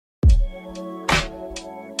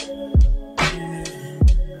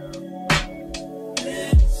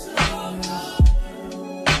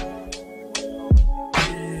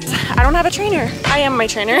have a trainer. I am my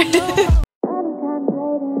trainer.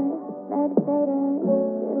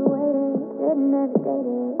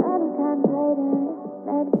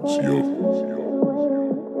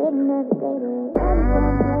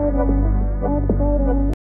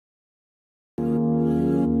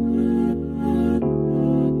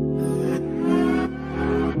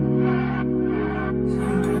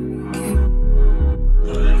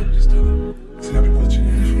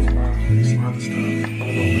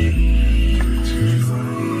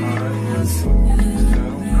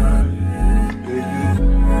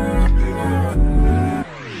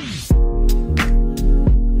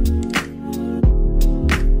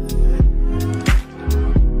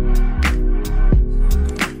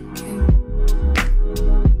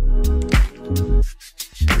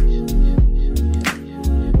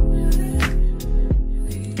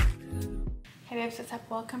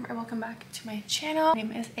 Welcome back to my channel. My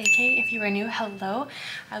name is AK. If you are new, hello.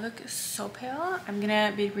 I look so pale. I'm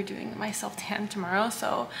gonna be redoing my self tan tomorrow,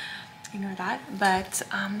 so ignore that. But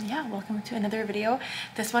yeah, welcome to another video.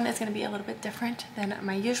 This one is gonna be a little bit different than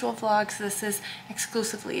my usual vlogs. This is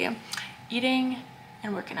exclusively eating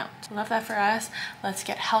and working out. Love that for us. Let's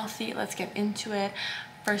get healthy. Let's get into it.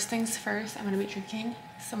 First things first, I'm gonna be drinking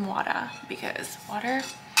some water because water.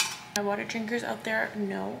 My water drinkers out there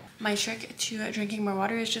know. My trick to drinking more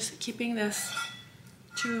water is just keeping this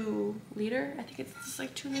 2-liter, I think it's just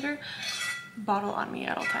like 2-liter bottle on me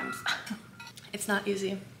at all times. It's not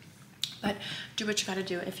easy, but do what you gotta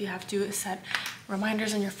do. If you have to set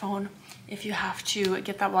reminders on your phone, if you have to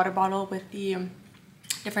get that water bottle with the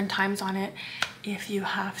different times on it, if you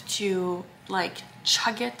have to like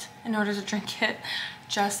chug it in order to drink it,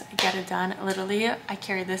 just get it done. Literally, I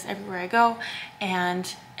carry this everywhere I go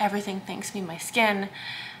and everything thanks me, my skin,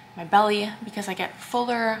 my belly, because I get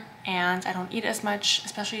fuller and I don't eat as much,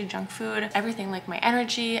 especially junk food. Everything, like my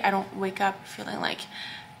energy, I don't wake up feeling like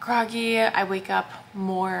groggy. I wake up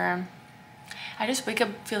more, I just wake up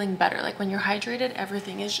feeling better. Like when you're hydrated,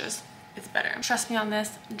 everything is just, it's better. Trust me on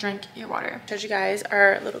this, drink your water. Showed you guys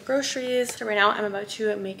our little groceries. So right now I'm about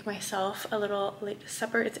to make myself a little late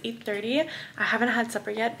supper. It's 8:30. I haven't had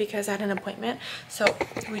supper yet because I had an appointment. So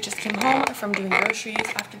we just came home from doing groceries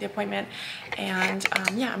after the appointment. And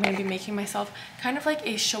yeah, I'm gonna be making myself kind of like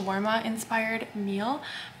a shawarma inspired meal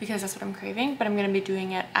because that's what I'm craving, but I'm gonna be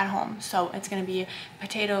doing it at home. So it's gonna be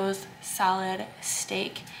potatoes, salad,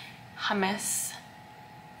 steak, hummus.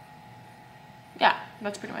 Yeah,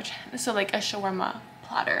 that's pretty much it. So like a shawarma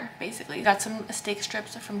platter, basically. Got some steak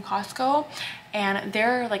strips from Costco and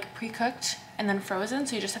they're like pre-cooked and then frozen,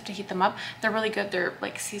 so you just have to heat them up. They're really good. They're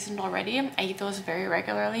like seasoned already. I eat those very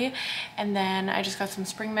regularly. And then I just got some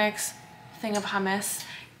spring mix, thing of hummus,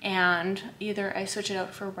 and either I switch it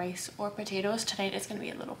out for rice or potatoes. Tonight it's gonna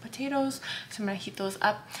be little potatoes, so I'm gonna heat those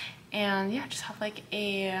up and yeah, just have like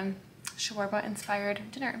a shawarma inspired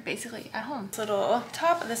dinner basically at home. This little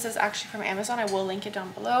top, this is actually from Amazon. I will link it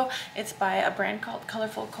down below. It's by a brand called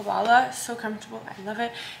Colorful Koala. So comfortable, I love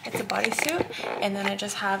it. It's a bodysuit, and then I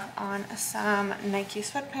just have on some Nike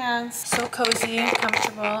sweatpants. So cozy,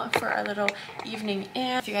 comfortable for our little evening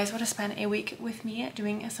in. If you guys want to spend a week with me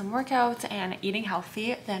doing some workouts and eating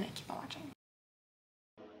healthy, then keep on watching.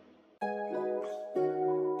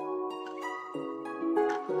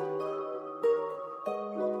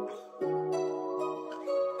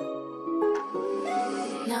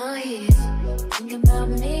 Now he's thinking about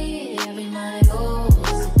me every night. Oh,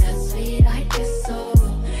 isn't that sweet? I guess so.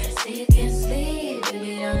 Say you can't sleep,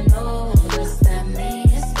 baby, I know. Does that mean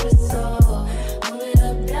it's so? Move it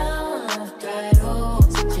up, down, left, right, oh.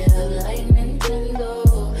 Switch it up like Nintendo.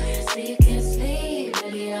 Say you can't sleep,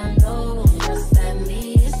 baby, I know. Does that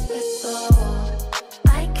mean it's so?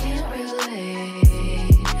 I can't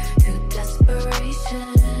relate to desperation.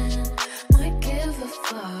 Might give a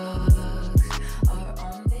fuck.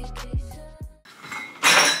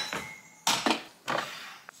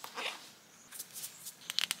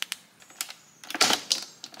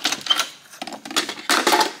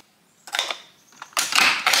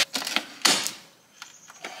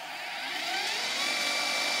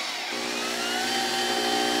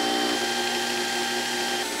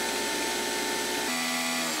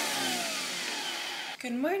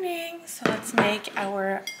 Good morning. So let's make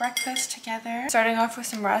our breakfast together. Starting off with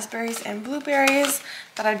some raspberries and blueberries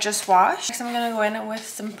that I just washed. Next I'm gonna go in with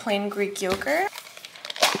some plain Greek yogurt.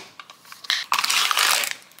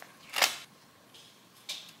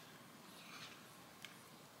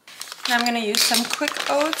 And I'm gonna use some quick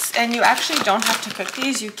oats, and you actually don't have to cook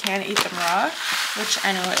these. You can eat them raw, which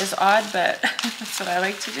I know is odd, but that's what I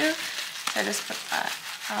like to do. So I just put that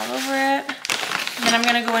all over it. And then I'm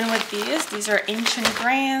gonna go in with these. These are ancient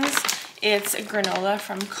grains. It's granola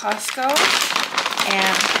from Costco,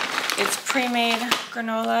 and it's pre-made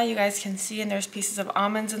granola. You guys can see, and there's pieces of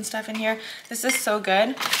almonds and stuff in here. This is so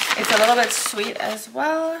good. It's a little bit sweet as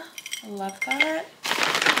well. Love that.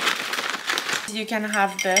 You can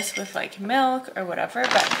have this with like milk or whatever,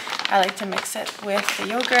 but I like to mix it with the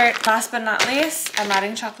yogurt. Last but not least, I'm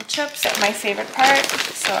adding chocolate chips, my favorite part.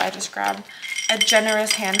 So I just grab a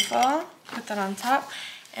generous handful, put that on top,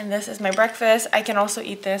 and this is my breakfast. I can also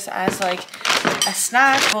eat this as like a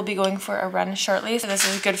snack. We'll be going for a run shortly, so this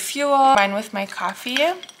is good fuel. Combined with my coffee.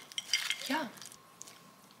 Yeah.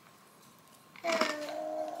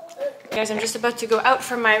 Guys, I'm just about to go out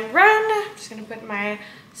for my run. I'm just gonna put my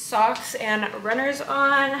socks and runners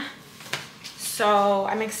on. So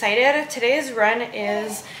I'm excited. Today's run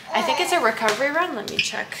is, I think it's a recovery run. Let me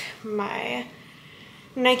check my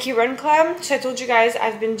Nike Run Club. So I told you guys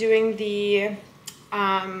I've been doing the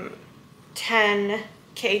 10K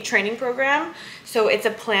training program. So it's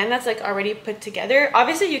a plan that's like already put together.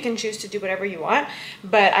 Obviously you can choose to do whatever you want,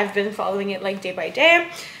 but I've been following it like day by day.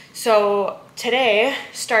 So today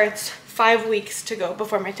starts 5 weeks to go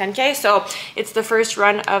before my 10K. So it's the first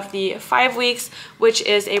run of the 5 weeks, which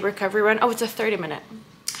is a recovery run. Oh, it's a 30-minute.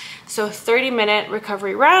 So 30-minute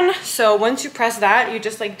recovery run. So once you press that, you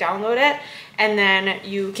just like download it, and then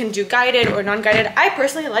you can do guided or non-guided. I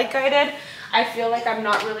personally like guided. I feel like I'm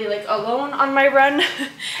not really like alone on my run.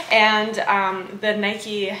 And the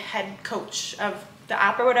Nike head coach of the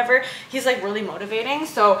app or whatever, he's like really motivating.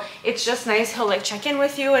 So it's just nice. He'll like check in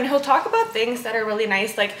with you, and he'll talk about things that are really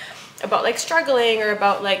nice, like about like struggling, or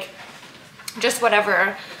about like just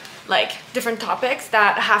whatever, like different topics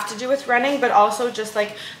that have to do with running, but also just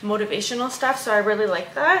like motivational stuff. So I really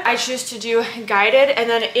like that. I choose to do guided, and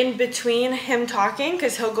then in between him talking,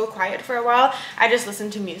 because he'll go quiet for a while, I just listen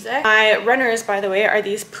to music. My runners, by the way, are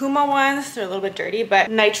these Puma ones. They're a little bit dirty, but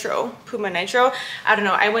Nitro, Puma Nitro. I don't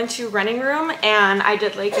know, I went to Running Room and I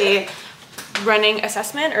did like a running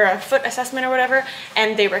assessment or a foot assessment or whatever,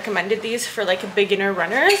 and they recommended these for like beginner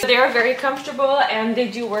runners. They are very comfortable and they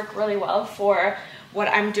do work really well for what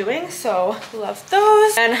I'm doing, so love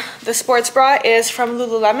those. And the sports bra is from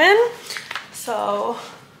Lululemon. So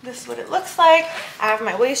this is what it looks like. I have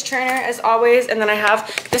my waist trainer as always, and then I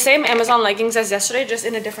have the same Amazon leggings as yesterday, just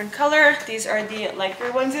in a different color. These are the light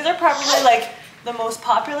gray ones. These are probably like the most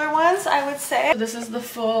popular ones, I would say. This is the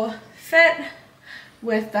full fit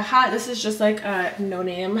with the hat. This is just like a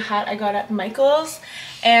no-name hat I got at Michael's,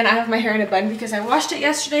 and I have my hair in a bun because I washed it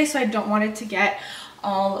yesterday, so I don't want it to get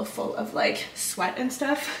all full of like sweat and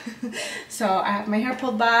stuff. So I have my hair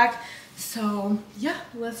pulled back. So yeah,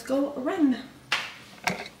 let's go run.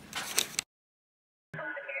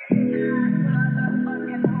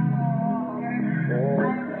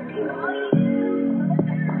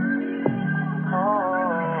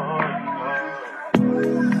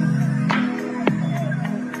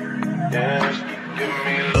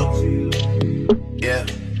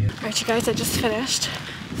 Alright you guys, I just finished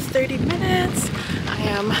 30 minutes. I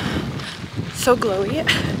am so glowy.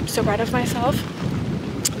 I'm so proud of myself.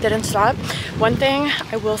 Didn't stop. One thing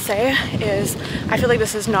I will say is, I feel like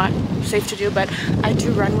this is not safe to do, but I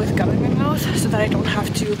do run with gum in my mouth so that I don't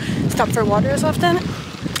have to stop for water as often.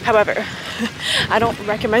 However, I don't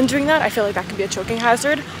recommend doing that. I feel like that could be a choking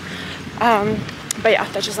hazard. But yeah,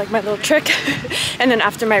 that's just like my little trick. And then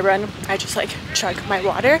after my run, I just like chug my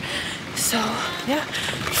water. So yeah,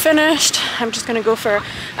 finished. I'm just gonna go for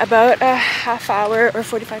about a half hour or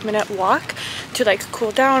 45-minute walk to like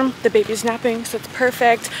cool down. The baby's napping, so it's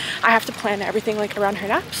perfect. I have to plan everything like around her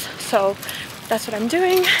naps, so that's what I'm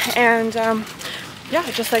doing. And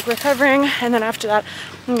yeah, just like recovering. And then after that,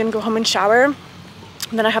 I'm gonna go home and shower.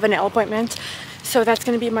 And then I have a nail appointment, so that's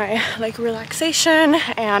gonna be my like relaxation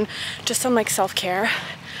and just some like self-care.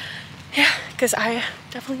 Yeah, because I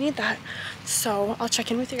definitely need that. So I'll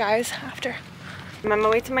check in with you guys after. I'm on my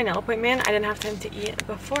way to my nail appointment. I didn't have time to eat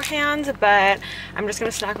beforehand, but I'm just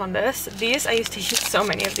gonna snack on this. These, I used to eat so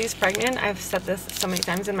many of these pregnant. I've said this so many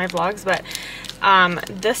times in my vlogs, but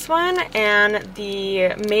this one and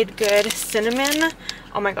the Made Good cinnamon,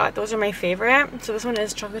 oh my god, those are my favorite. So this one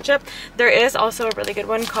is chocolate chip. There is also a really good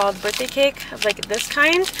one called birthday cake of like this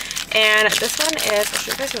kind, and this one is, I'll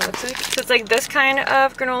show you guys what it looks like. So it's like this kind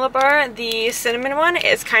of granola bar. The cinnamon one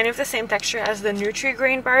is kind of the same texture as the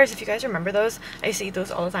Nutri-Grain bars, if you guys remember those. I used to eat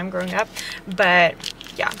those all the time growing up. But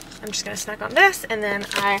yeah, I'm just gonna snack on this, and then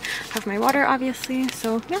I have my water obviously.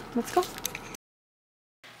 So yeah, let's go.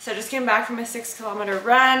 So I just came back from a 6-kilometer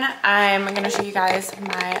run. I'm gonna show you guys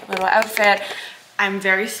my little outfit. I'm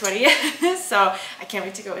very sweaty, so I can't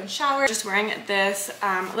wait to go and shower. Just wearing this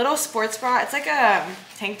little sports bra. It's like a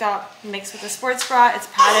tank top mixed with a sports bra. It's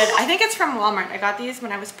padded. I think it's from Walmart. I got these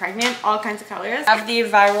when I was pregnant, all kinds of colors. I have the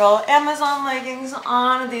viral Amazon leggings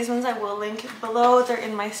on. These ones I will link below. They're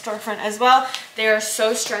in my storefront as well. They are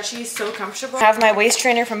so stretchy, so comfortable. I have my waist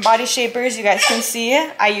trainer from Body Shapers. You guys can see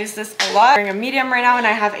I use this a lot. I'm wearing a medium right now, and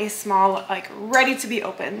I have a small, like, ready to be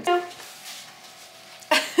opened.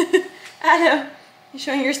 Adam, you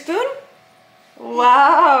showing your spoon?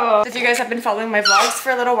 Wow. If you guys have been following my vlogs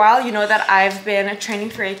for a little while, you know that I've been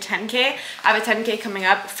training for a 10K. I have a 10K coming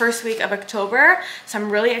up first week of October, so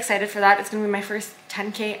I'm really excited for that. It's gonna be my first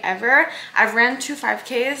 10K ever. I've ran 2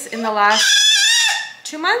 5Ks in the last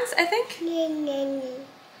 2 months, I think.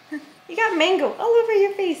 You got mango all over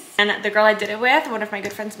your face. And the girl I did it with, one of my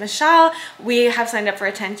good friends, Michelle, we have signed up for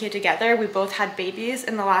a 10K together. We both had babies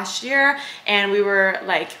in the last year, and we were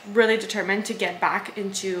like really determined to get back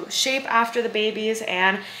into shape after the babies,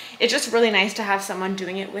 and it's just really nice to have someone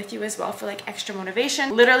doing it with you as well for like extra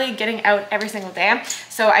motivation. Literally getting out every single day.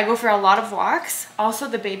 So I go for a lot of walks. Also,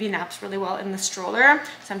 the baby naps really well in the stroller,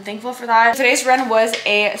 so I'm thankful for that. Today's run was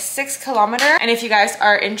a 6 kilometer, and if you guys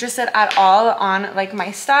are interested at all on like my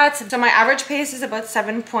stats, so my average pace is about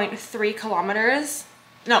 7.3 kilometers.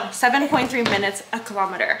 No, 7.3 minutes a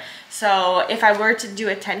kilometer. So if I were to do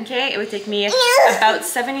a 10K, it would take me about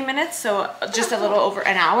 70 minutes, so just a little over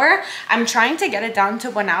an hour. I'm trying to get it down to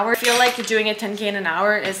 1 hour. I feel like doing a 10K in an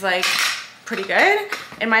hour is like pretty good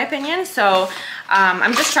in my opinion. So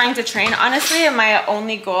I'm just trying to train. Honestly, my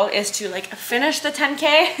only goal is to like finish the 10K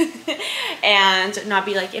and not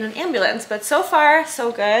be like in an ambulance. But so far,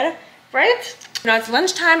 so good, right? Now it's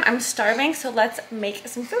lunchtime, I'm starving, so let's make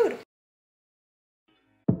some food.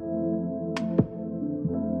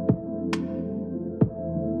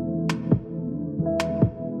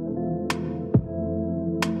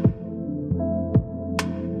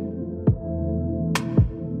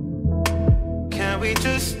 Can we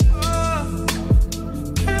just talk?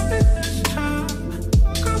 Can we just talk?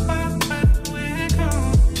 Talk about where we're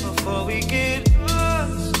going before we get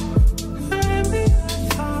lost. Maybe our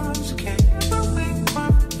thoughts can't we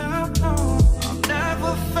find out? No, I've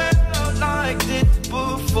never felt like this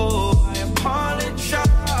before. I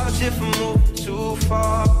apologize if I'm moving too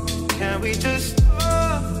far. Can we just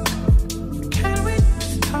talk? Can we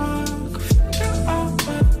just talk? Figure out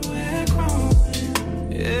where we're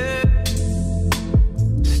growing. Yeah.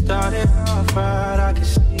 Started off right, I can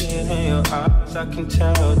see it in your eyes. I can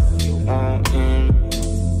tell that you want me.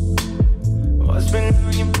 What's been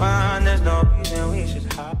on your mind? There's no reason we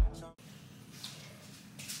should hide.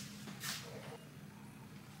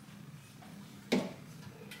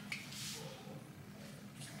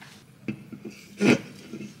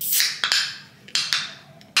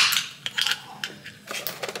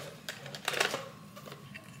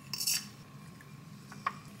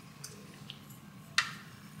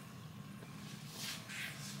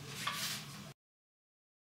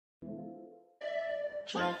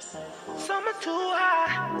 Summer too high.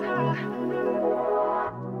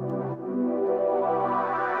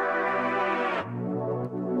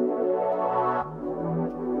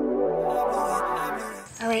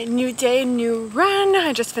 All right, new day, new run.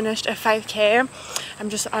 I just finished a 5K. I'm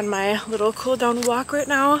just on my little cool down walk right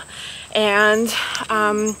now, and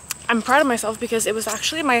I'm proud of myself because it was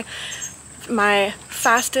actually my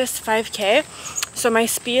fastest 5K. So my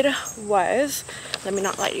speed was, let me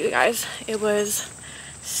not lie to you guys, it was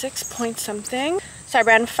 6 point something. So I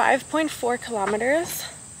ran 5.4 kilometers.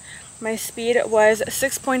 My speed was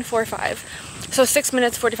 6.45. So 6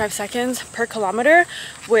 minutes 45 seconds per kilometer,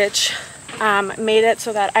 which made it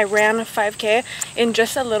so that I ran 5K in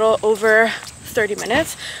just a little over 30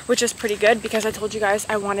 minutes, which is pretty good because I told you guys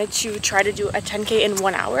I wanted to try to do a 10K in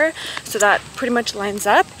 1 hour. So that pretty much lines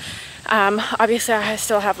up. Obviously I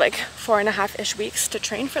still have like 4.5-ish weeks to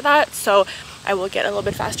train for that, so I will get a little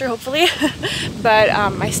bit faster hopefully.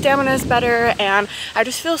 But my stamina is better and I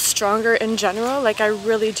just feel stronger in general. Like I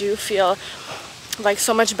really do feel like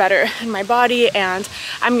so much better in my body, and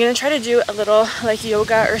I'm gonna try to do a little like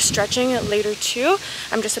yoga or stretching later too.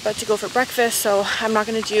 I'm just about to go for breakfast, so I'm not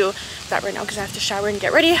gonna do that right now because I have to shower and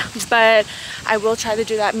get ready, but I will try to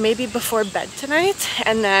do that maybe before bed tonight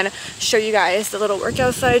and then show you guys the little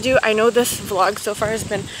workouts that I do. I know this vlog so far has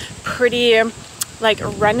been pretty like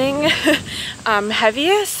running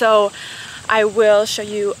heavy, so I will show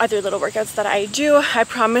you other little workouts that I do. I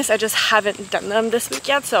promise I just haven't done them this week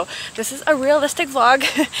yet, so this is a realistic vlog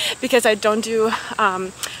because I don't do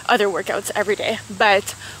other workouts every day,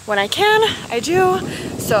 but when I can, I do.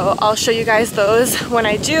 So I'll show you guys those when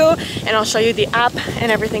I do, and I'll show you the app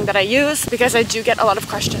and everything that I use, because I do get a lot of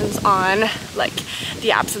questions on like the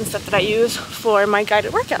apps and stuff that I use for my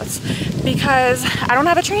guided workouts, because I don't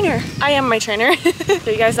have a trainer. I am my trainer. Show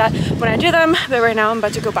you guys that when I do them, but right now I'm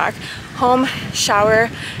about to go back home, shower,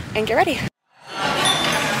 and get ready.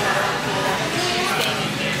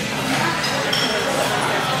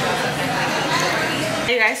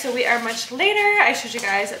 Hey guys, so we are much later. I showed you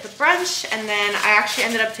guys at the brunch, and then I actually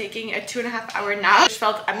ended up taking a 2.5 hour nap, which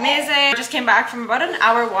felt amazing. I just came back from about an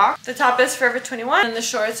hour walk. The top is Forever 21 and the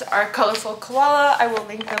shorts are Colorful Koala. I will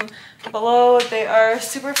link them below. They are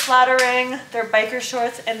super flattering. They're biker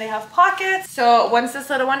shorts and they have pockets. So once this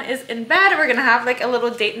little one is in bed, we're gonna have like a little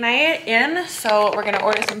date night in. So we're gonna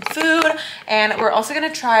order some food, and we're also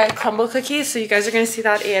gonna try crumble cookies. So you guys are gonna see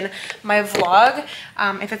that in my vlog.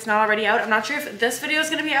 If it's not already out, I'm not sure if this video is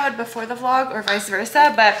gonna be out before the vlog or vice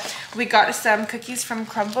versa, but we got some cookies from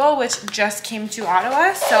Crumble, which just came to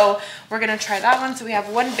Ottawa. So we're gonna try that one. So we have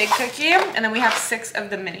one big cookie, and then we have 6 of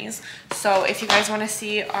the minis. So if you guys wanna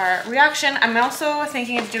see our reaction, I'm also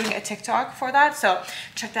thinking of doing a TikTok for that, so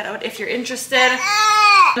check that out if you're interested.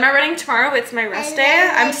 I'm not running tomorrow, it's my rest day.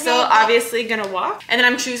 I'm still obviously gonna walk, and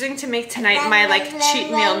then I'm choosing to make tonight my like cheat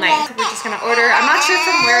meal night. We're just gonna order, I'm not sure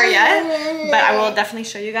from where yet, but I will definitely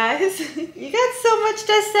show you guys. You got so much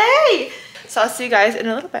to say, so I'll see you guys in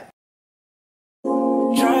a little bit.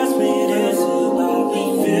 Trust me, this is about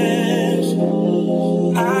revenge.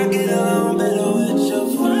 I get along better with your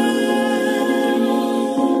friend.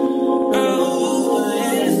 Oh,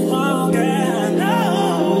 it's wrong, I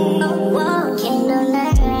know. Walking on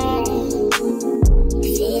that track.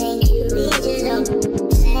 If it ain't you, just don't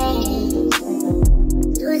say.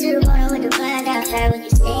 Do it to the bottom with the blind outside when you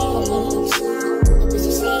stay. What you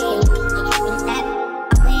say? It's that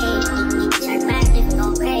way. Turn back if you go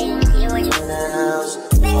crazy. Hear what you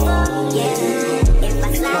yeah. If I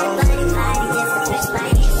slide, but it's fine, just to touch my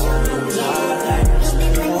hands. Yeah. You've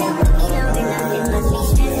been like that, but you know that nothing must be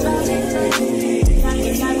stressful. Talk to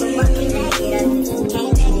talk, but walking back it up, just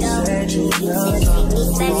can't let go. Just make me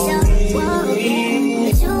special. Whoa, yeah.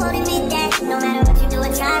 But you won't admit that. No matter what you do, I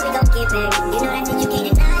try, we gon' get back. You know that you can't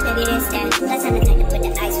deny, baby, that's that. That's how the time to put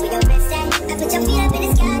the ice where your wrist at. I put your feet up in the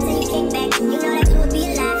sky till you kick back. You know that you would be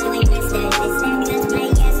alive, you ain't missed that. Just play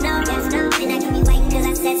yes, no, and I can be waiting cause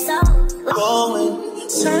I said so. Going,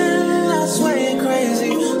 I swear you're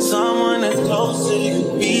crazy. Someone that's close to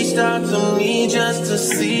you reached out to me just to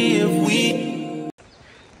see if we.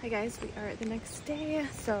 Hi guys, we are the next day.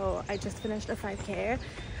 So I just finished a 5K.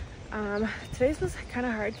 Today's was kind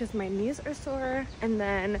of hard because my knees are sore, and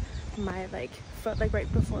then my like foot, like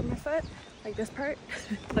right before my foot, like this part,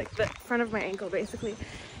 like the front of my ankle basically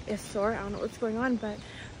is sore. I don't know what's going on, but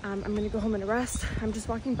I'm gonna go home and rest. I'm just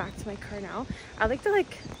walking back to my car now. I like to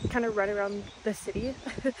like kind of run around the city,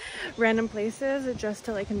 random places, just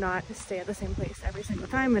to like not stay at the same place every single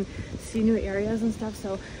time and see new areas and stuff.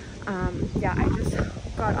 So yeah, I just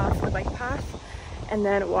got off the bike path and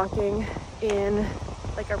then walking in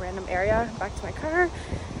like a random area back to my car,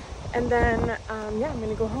 and then yeah, I'm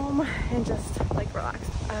gonna go home and just like relax.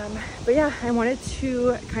 But yeah, I wanted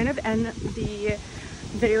to kind of end the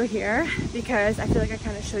video here because I feel like I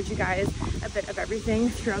kind of showed you guys a bit of everything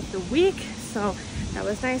throughout the week, so that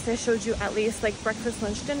was nice. I showed you at least like breakfast,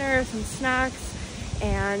 lunch, dinner, some snacks,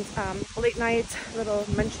 and late night little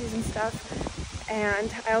munchies and stuff.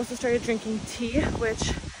 And I also started drinking tea,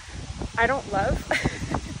 which I don't love.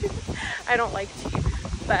 I don't like tea,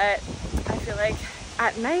 but I feel like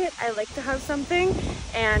at night I like to have something,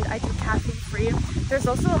 and I do caffeine free. There's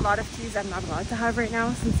also a lot of teas I'm not allowed to have right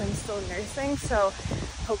now since I'm still nursing, so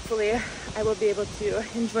hopefully I will be able to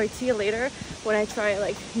enjoy tea later when I try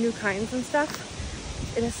like new kinds and stuff.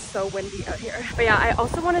 It is so windy out here. But yeah, I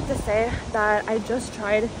also wanted to say that I just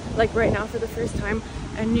tried, like right now for the first time,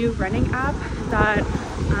 a new running app that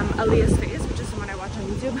Aaliyah's Face, which is someone I watch on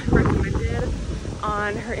YouTube, recommended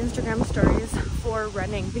on her Instagram stories for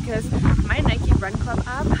running, because my Nike Run Club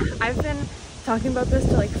app, I've been talking about this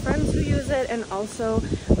to like friends who use it, and also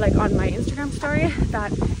like on my Instagram story,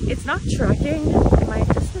 that it's not tracking my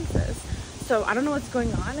distances. So I don't know what's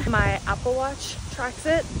going on. My Apple Watch tracks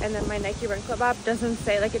it, and then my Nike Run Club app doesn't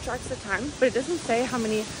say, like it tracks the time, but it doesn't say how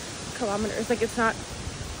many kilometers. Like it's not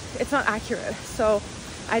accurate. So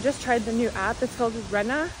I just tried the new app. It's called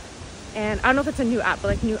Runna, and I don't know if it's a new app, but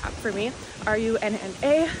like new app for me,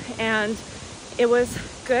 RUNNA, and it was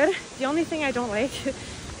good. The only thing I don't like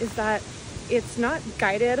is that it's not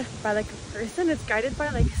guided by like a person, it's guided by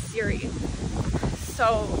like Siri.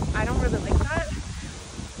 So I don't really like that.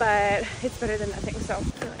 but it's better than nothing. So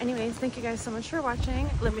anyways, thank you guys so much for watching.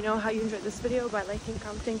 Let me know how you enjoyed this video by liking,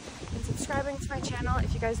 commenting, and subscribing to my channel.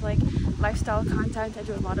 If you guys like lifestyle content, I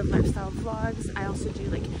do a lot of lifestyle vlogs. I also do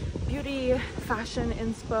like beauty, fashion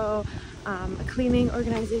inspo, cleaning,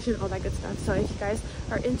 organization, all that good stuff. So if you guys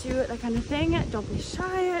are into that kind of thing, don't be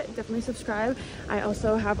shy, definitely subscribe. I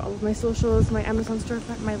also have all of my socials, my Amazon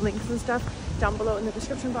storefront, my links and stuff down below in the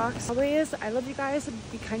description box. Always, I love you guys.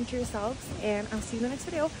 Be kind to yourselves, and I'll see you in the next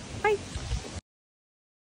video. Bye.